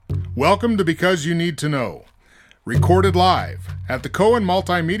Welcome to Because You Need to Know, recorded live at the Cohen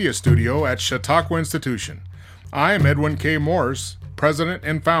Multimedia Studio at Chautauqua Institution. I am Edwin K. Morse, President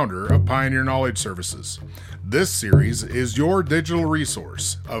and Founder of Pioneer Knowledge Services. This series is your digital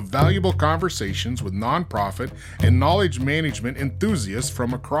resource of valuable conversations with nonprofit and knowledge management enthusiasts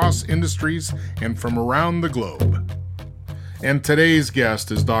from across industries and from around the globe. And today's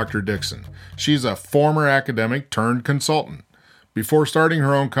guest is Dr. Dixon. She's a former academic turned consultant. Before starting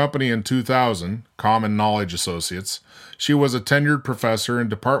her own company in 2000, Common Knowledge Associates, she was a tenured professor and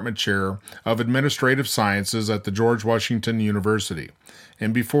department chair of administrative sciences at the George Washington University,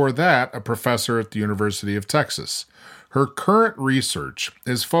 and before that, a professor at the University of Texas. Her current research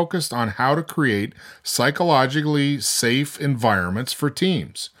is focused on how to create psychologically safe environments for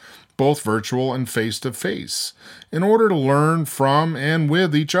teams, both virtual and face-to-face, in order to learn from and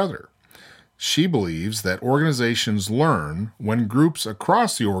with each other. She believes that organizations learn when groups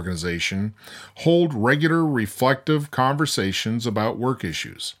across the organization hold regular reflective conversations about work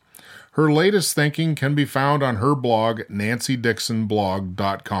issues. Her latest thinking can be found on her blog,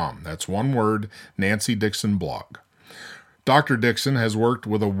 nancydixonblog.com. That's one word, Nancy Dixon Blog. Dr. Dixon has worked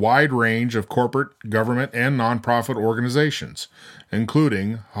with a wide range of corporate, government, and nonprofit organizations,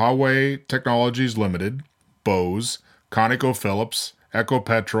 including Huawei Technologies Limited, Bose, ConocoPhillips,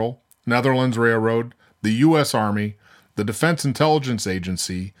 Ecopetrol, Netherlands Railroad, the U.S. Army, the Defense Intelligence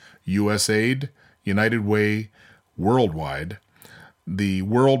Agency, USAID, United Way, Worldwide, the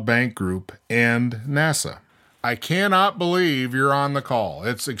World Bank Group, and NASA. I cannot believe you're on the call.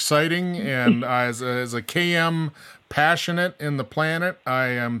 It's exciting, and as a KM passionate in the planet, I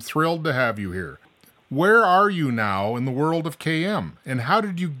am thrilled to have you here. Where are you now in the world of KM, and how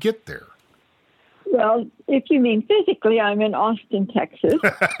did you get there? Well, if you mean physically, I'm in Austin, Texas,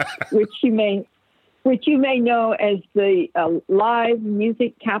 which you may know as the live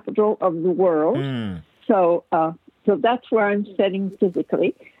music capital of the world. So that's where I'm sitting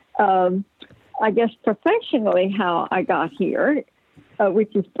physically. I guess professionally, how I got here,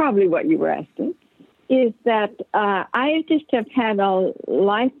 which is probably what you were asking, is that I just have had a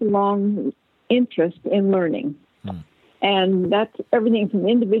lifelong interest in learning. And that's everything from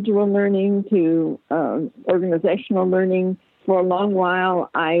individual learning to organizational learning. For a long while,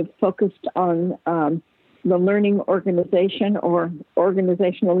 I focused on the learning organization or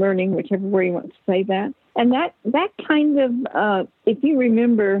organizational learning, whichever way you want to say that. And that kind of, if you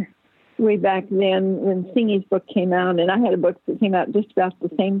remember way back then when Singy's book came out, and I had a book that came out just about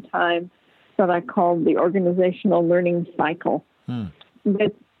the same time that I called the Organizational Learning Cycle.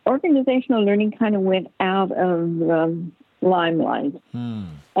 But organizational learning kind of went out of the limelight.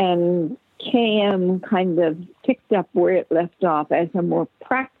 And KM kind of picked up where it left off as a more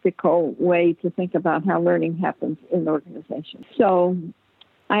practical way to think about how learning happens in organizations. So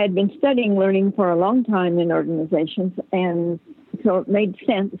I had been studying learning for a long time in organizations, and so it made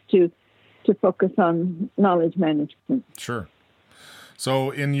sense to focus on knowledge management. Sure.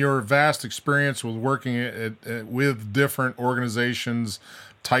 So in your vast experience with working with different organizations,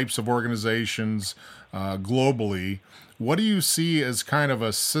 types of organizations globally, what do you see as kind of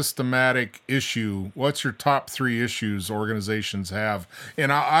a systematic issue? What's your top 3 issues organizations have?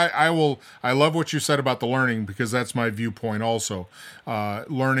 And I love what you said about the learning, because that's my viewpoint also.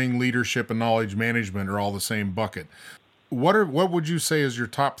 Learning, leadership, and knowledge management are all the same bucket. What would you say is your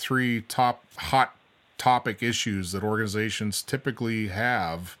top 3 hot topic issues that organizations typically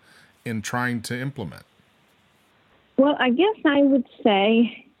have in trying to implement? Well, I guess I would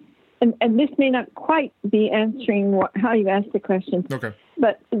say, and this may not quite be answering how you asked the question, okay,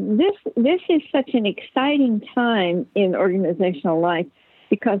 but this is such an exciting time in organizational life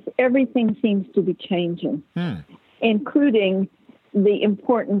because everything seems to be changing, including the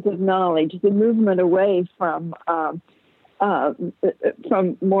importance of knowledge, the movement away from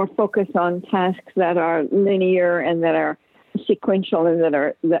more focus on tasks that are linear and that are sequential and that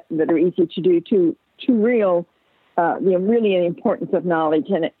are easy to do to real. Really the importance of knowledge.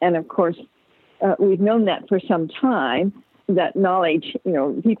 And of course, we've known that for some time, that knowledge,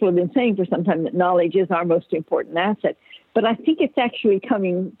 people have been saying for some time that knowledge is our most important asset. But I think it's actually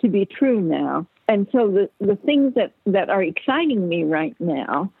coming to be true now. And so the things that are exciting me right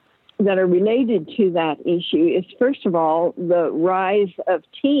now that are related to that issue is, first of all, the rise of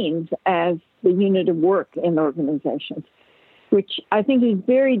teams as the unit of work in organizations, which I think is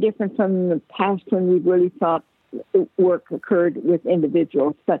very different from the past when we really thought work occurred with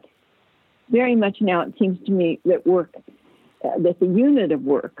individuals, but very much now it seems to me that that the unit of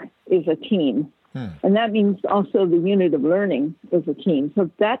work is a team. And that means also the unit of learning is a team. So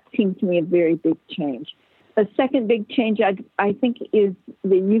that seems to me a very big change. a second big change, I think, is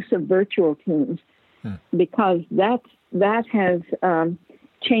the use of virtual teams, because that has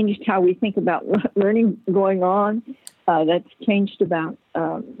changed how we think about learning going on. That's changed about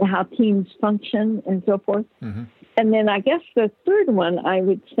how teams function and so forth. Mm-hmm. And then I guess the third one I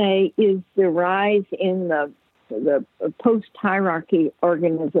would say is the rise in the post-hierarchy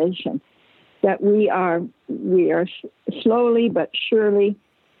organization, that we are slowly but surely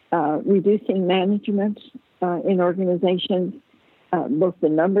reducing management in organizations, both the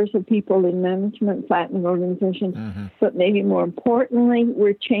numbers of people in management, flattening organizations, mm-hmm. but maybe more importantly,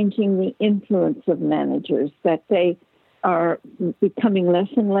 we're changing the influence of managers, that they are becoming less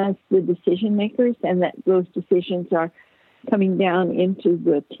and less the decision makers, and that those decisions are coming down into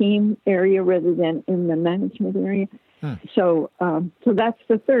the team area rather than in the management area. So that's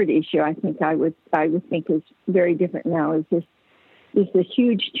the third issue. I think I would think is very different now. Is this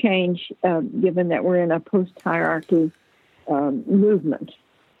huge change, given that we're in a post-hierarchy movement.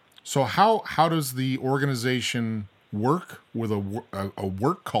 So how does the organization work with a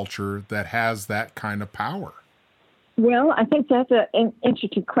work culture that has that kind of power? Well, I think that's an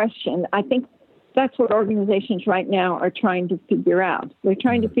interesting question. I think that's what organizations right now are trying to figure out. They're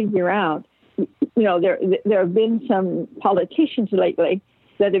trying to figure out, there have been some politicians lately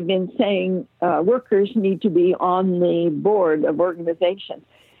that have been saying workers need to be on the board of organizations.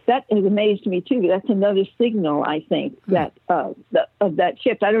 That has amazed me too. That's another signal, I think, that of that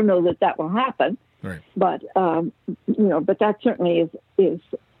shift. I don't know that will happen, right. But but that certainly is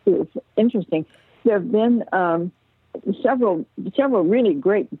interesting. There have been several really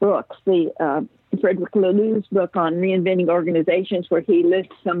great books. The Frederick Laloux's book on reinventing organizations, where he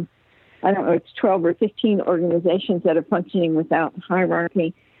lists some, I don't know, it's 12 or 15 organizations that are functioning without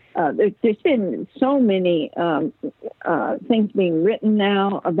hierarchy. There's been so many things being written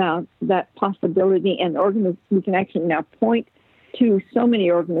now about that possibility, and we can actually now point to so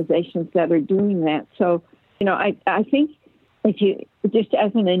many organizations that are doing that. So, I think if you, just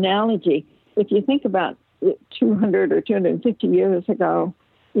as an analogy, if you think about 200 or 250 years ago,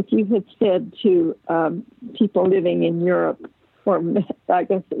 if you had said to people living in Europe, or I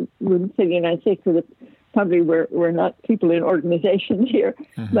guess I wouldn't say the United States, because probably we're not people in organizations here,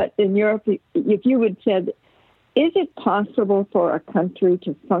 mm-hmm. but in Europe, if you had said, is it possible for a country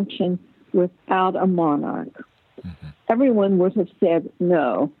to function without a monarch? Mm-hmm. Everyone would have said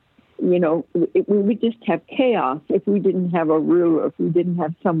no. We would just have chaos if we didn't have a ruler, if we didn't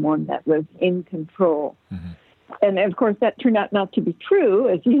have someone that was in control. Mm-hmm. And, of course, that turned out not to be true,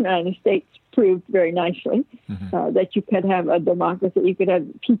 as the United States proved very nicely, mm-hmm. That you could have a democracy, you could have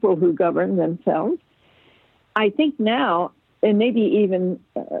people who govern themselves. I think now, and maybe even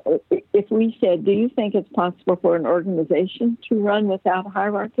if we said, do you think it's possible for an organization to run without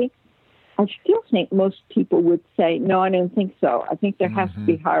hierarchy? I still think most people would say, no, I don't think so. I think there has to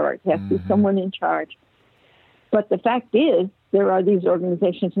be hierarchy, there has to be someone in charge. But the fact is, there are these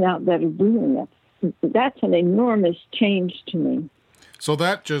organizations now that are doing it. That's an enormous change to me. So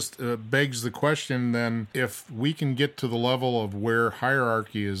that just begs the question then, if we can get to the level of where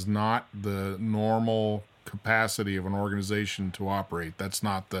hierarchy is not the normal capacity of an organization to operate, that's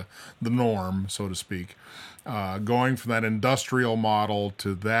not the norm, so to speak, going from that industrial model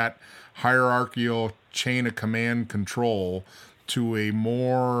to that hierarchical chain of command control to a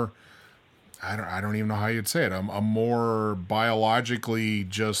more, I don't even know how you'd say it, a more biologically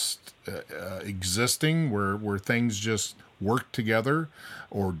just existing, where things just work together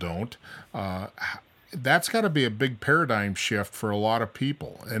or don't, that's got to be a big paradigm shift for a lot of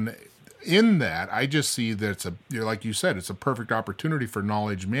people. And in that, I just see that like you said, it's a perfect opportunity for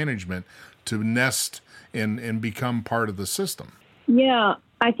knowledge management to nest and become part of the system. Yeah,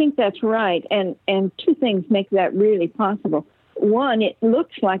 I think that's right. And two things make that really possible. One, it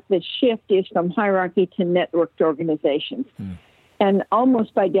looks like the shift is from hierarchy to networked organizations. And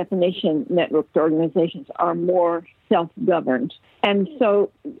almost by definition, networked organizations are more self-governed. And so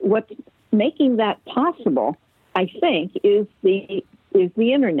what's making that possible, I think, is the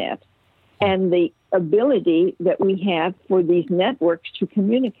Internet and the ability that we have for these networks to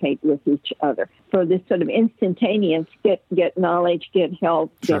communicate with each other, for this sort of instantaneous get knowledge, get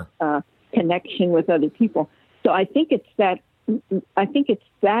help, sure. Get connection with other people. So I think it's that. I think it's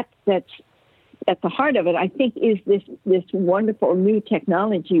that's at the heart of it. I think is this wonderful new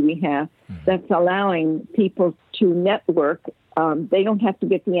technology we have that's allowing people to network. They don't have to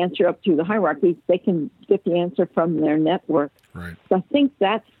get the answer up through the hierarchy. They can get the answer from their network. Right. So I think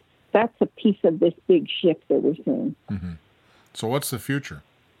that's a piece of this big shift that we're seeing. Mm-hmm. So what's the future?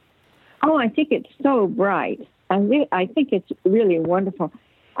 Oh, I think it's so bright. I think it's really wonderful.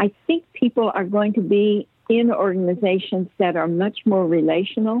 I think people are going to be in organizations that are much more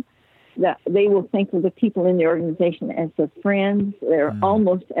relational, that they will think of the people in the organization as their friends, they're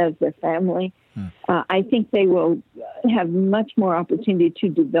almost as their family. I think they will have much more opportunity to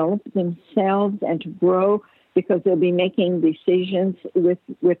develop themselves and to grow because they'll be making decisions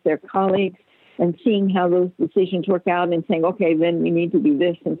with their colleagues and seeing how those decisions work out and saying, okay, then we need to do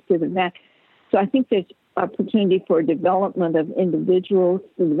this instead of that. So I think there's opportunity for development of individuals,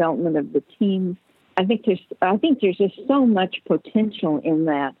 the development of the teams. I think there's just so much potential in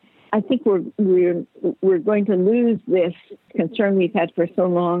that. I think we're going to lose this concern we've had for so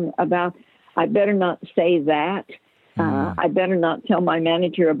long about, I better not say that. I better not tell my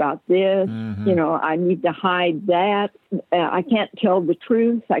manager about this. I need to hide that. I can't tell the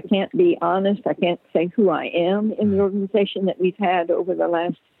truth. I can't be honest. I can't say who I am in the organization that we've had over the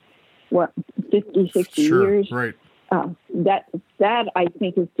last, 50, 60 years. Right. That I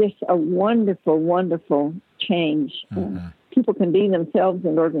think is just a wonderful, wonderful change. People can be themselves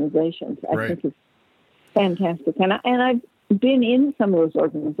in organizations. I think it's fantastic. And I've been in some of those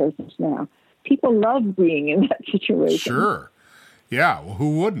organizations now. People love being in that situation. Sure. Yeah. Well,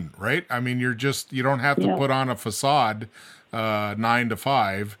 who wouldn't, right? I mean, you don't have to put on a facade 9 to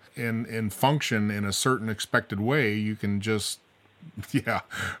 5 and function in a certain expected way. You can just,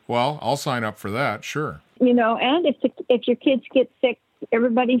 well, I'll sign up for that. Sure. And if your kids get sick,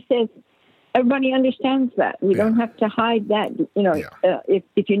 everybody understands that. You don't have to hide that.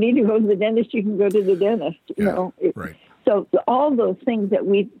 If you need to go to the dentist, you can go to the dentist. Right. So all those things that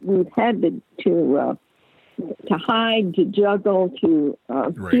we've had to hide, to juggle, to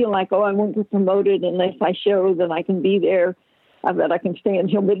feel like, I won't get promoted unless I show that I can be there, that I can stay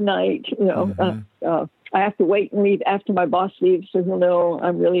until midnight. I have to wait and leave after my boss leaves, so he'll know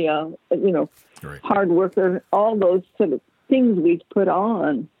I'm really hard worker. All those sort of things we've put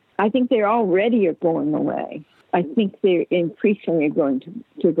on, I think they're already going away. I think they're increasingly going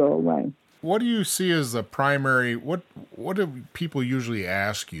to go away. What do you see as the primary? What do people usually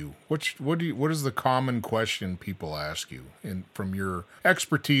ask you? What is the common question people ask you, from your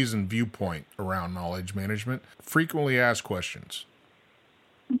expertise and viewpoint around knowledge management? Frequently asked questions.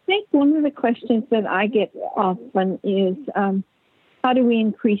 I think one of the questions that I get often is, how do we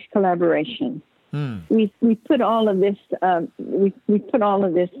increase collaboration? We put all of this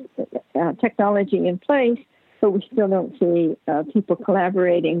technology in place, but we still don't see people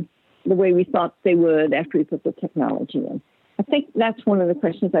collaborating the way we thought they would after we put the technology in. I think that's one of the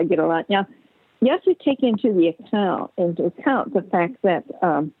questions I get a lot. Now, you have to take into account the fact that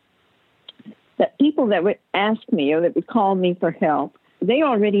that people that would ask me or that would call me for help, they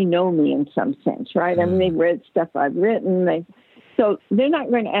already know me in some sense, right? I mean, they've read stuff I've written. So they're not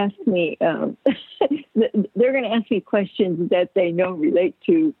going to ask me. They're going to ask me questions that they know relate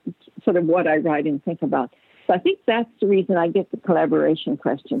to sort of what I write and think about. So I think that's the reason I get the collaboration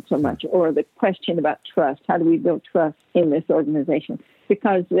question so much, or the question about trust. How do we build trust in this organization?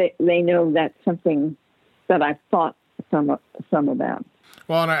 Because they know that's something that I've thought some about.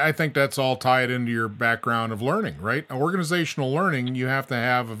 Well, and I think that's all tied into your background of learning, right? Organizational learning, you have to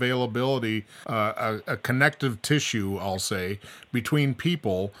have availability, a connective tissue, I'll say, between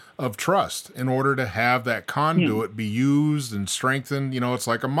people of trust in order to have that conduit be used and strengthened. It's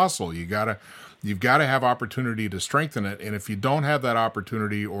like a muscle. You've got to have opportunity to strengthen it. And if you don't have that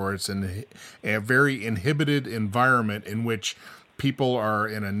opportunity, or it's in a very inhibited environment in which people are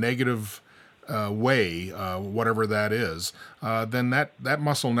in a negative way, whatever that is, then that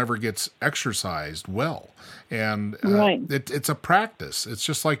muscle never gets exercised well. And it's a practice. It's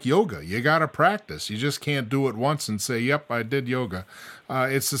just like yoga. You got to practice. You just can't do it once and say, yep, I did yoga.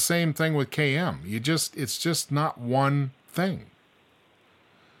 It's the same thing with KM. It's just not one thing.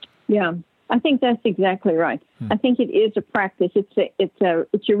 Yeah. I think that's exactly right. I think it is a practice. It's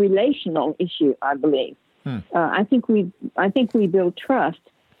a relational issue, I believe. I think we build trust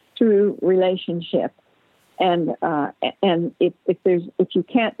through relationship, and if you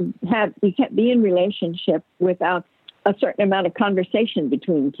can't be in relationship without a certain amount of conversation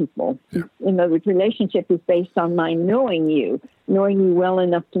between people. The relationship is based on my knowing you well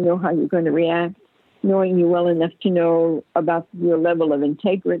enough to know how you're going to react, knowing you well enough to know about your level of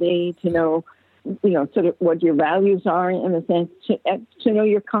integrity, to know, sort of what your values are, in a sense, to know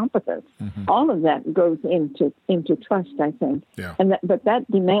your competence. All of that goes into trust, I think. But that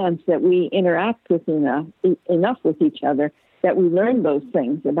demands that we interact with enough with each other, that we learn those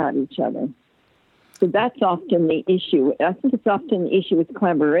things about each other. So that's often the issue. I think it's often the issue with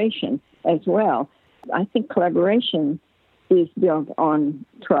collaboration as well. I think collaboration is built on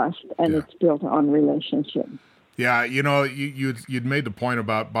trust, and it's built on relationship. Yeah, you'd made the point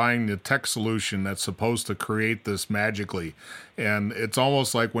about buying the tech solution that's supposed to create this magically. And it's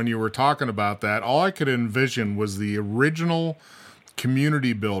almost like when you were talking about that, all I could envision was the original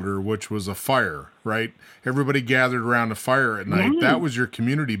community builder, which was a fire, right? Everybody gathered around a fire at night. Yeah. That was your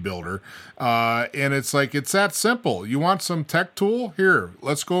community builder. And it's like, it's that simple. You want some tech tool? Here,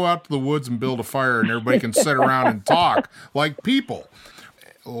 let's go out to the woods and build a fire, and everybody can sit around and talk like people.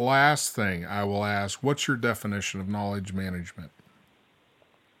 Last thing I will ask, what's your definition of knowledge management?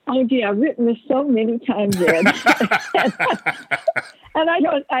 Oh, gee, I've written this so many times, Ed. And I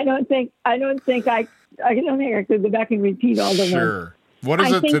don't think I could go back and repeat all the ones. Sure. What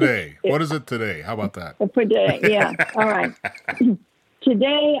is it today? What is it today? How about that? For today, yeah. All right.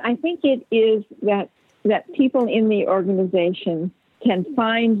 Today, I think it is that people in the organization can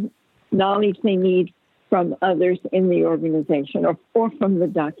find knowledge they need from others in the organization or from the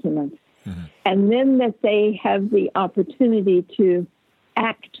document. Mm-hmm. And then that they have the opportunity to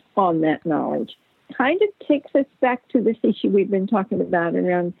act on that knowledge. Kind of takes us back to this issue we've been talking about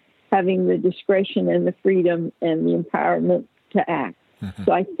around having the discretion and the freedom and the empowerment to act. Mm-hmm.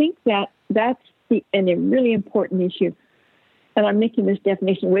 So I think that's a really important issue. And I'm making this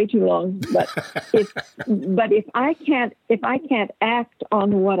definition way too long, but if I can't act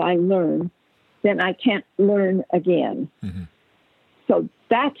on what I learn, then I can't learn again. Mm-hmm. So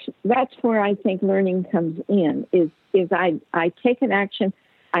that's where I think learning comes in, is I take an action,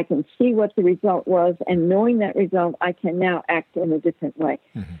 I can see what the result was, and knowing that result, I can now act in a different way.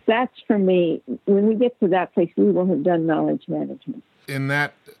 Mm-hmm. That's, for me, when we get to that place, we will have done knowledge management. In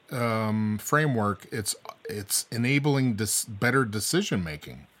that framework, it's enabling better decision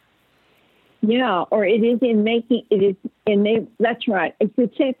making. Yeah, or it is in making, that's right. I could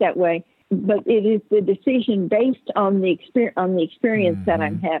say it that way. But it is the decision based on the experience mm-hmm. that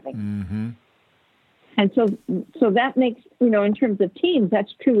I'm having. Mm-hmm. And so that makes, in terms of teams,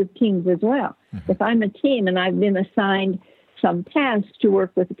 that's true with teams as well. Mm-hmm. If I'm a team and I've been assigned some task to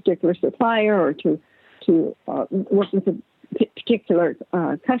work with a particular supplier or to work with a particular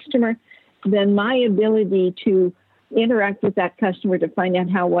customer, then my ability to interact with that customer to find out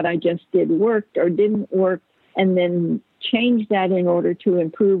how what I just did worked or didn't work, and then change that in order to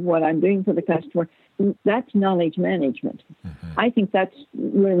improve what I'm doing for the customer, that's knowledge management. Mm-hmm. I think that's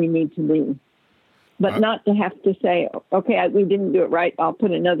where we need to be. But not to have to say, okay, we didn't do it right, I'll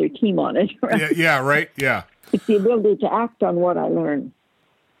put another team on it. Right? Yeah, right, yeah. It's the ability to act on what I learned.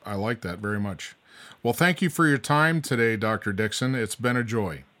 I like that very much. Well, thank you for your time today, Dr. Dixon. It's been a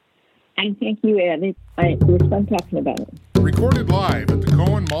joy. And thank you, Ed. It was fun talking about it. Recorded live at the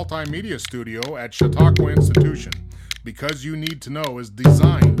Cohen Multimedia Studio at Chautauqua Institution. Because You Need to Know is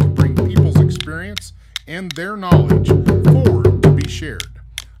designed to bring people's experience and their knowledge forward to be shared.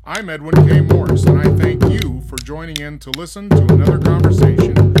 I'm Edwin K. Morris, and I thank you for joining in to listen to another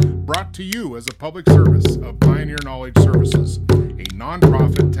conversation brought to you as a public service of Pioneer Knowledge Services, a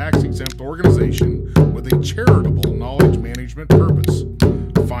nonprofit tax-exempt organization with a charitable knowledge management purpose.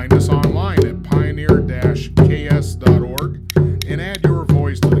 Find us online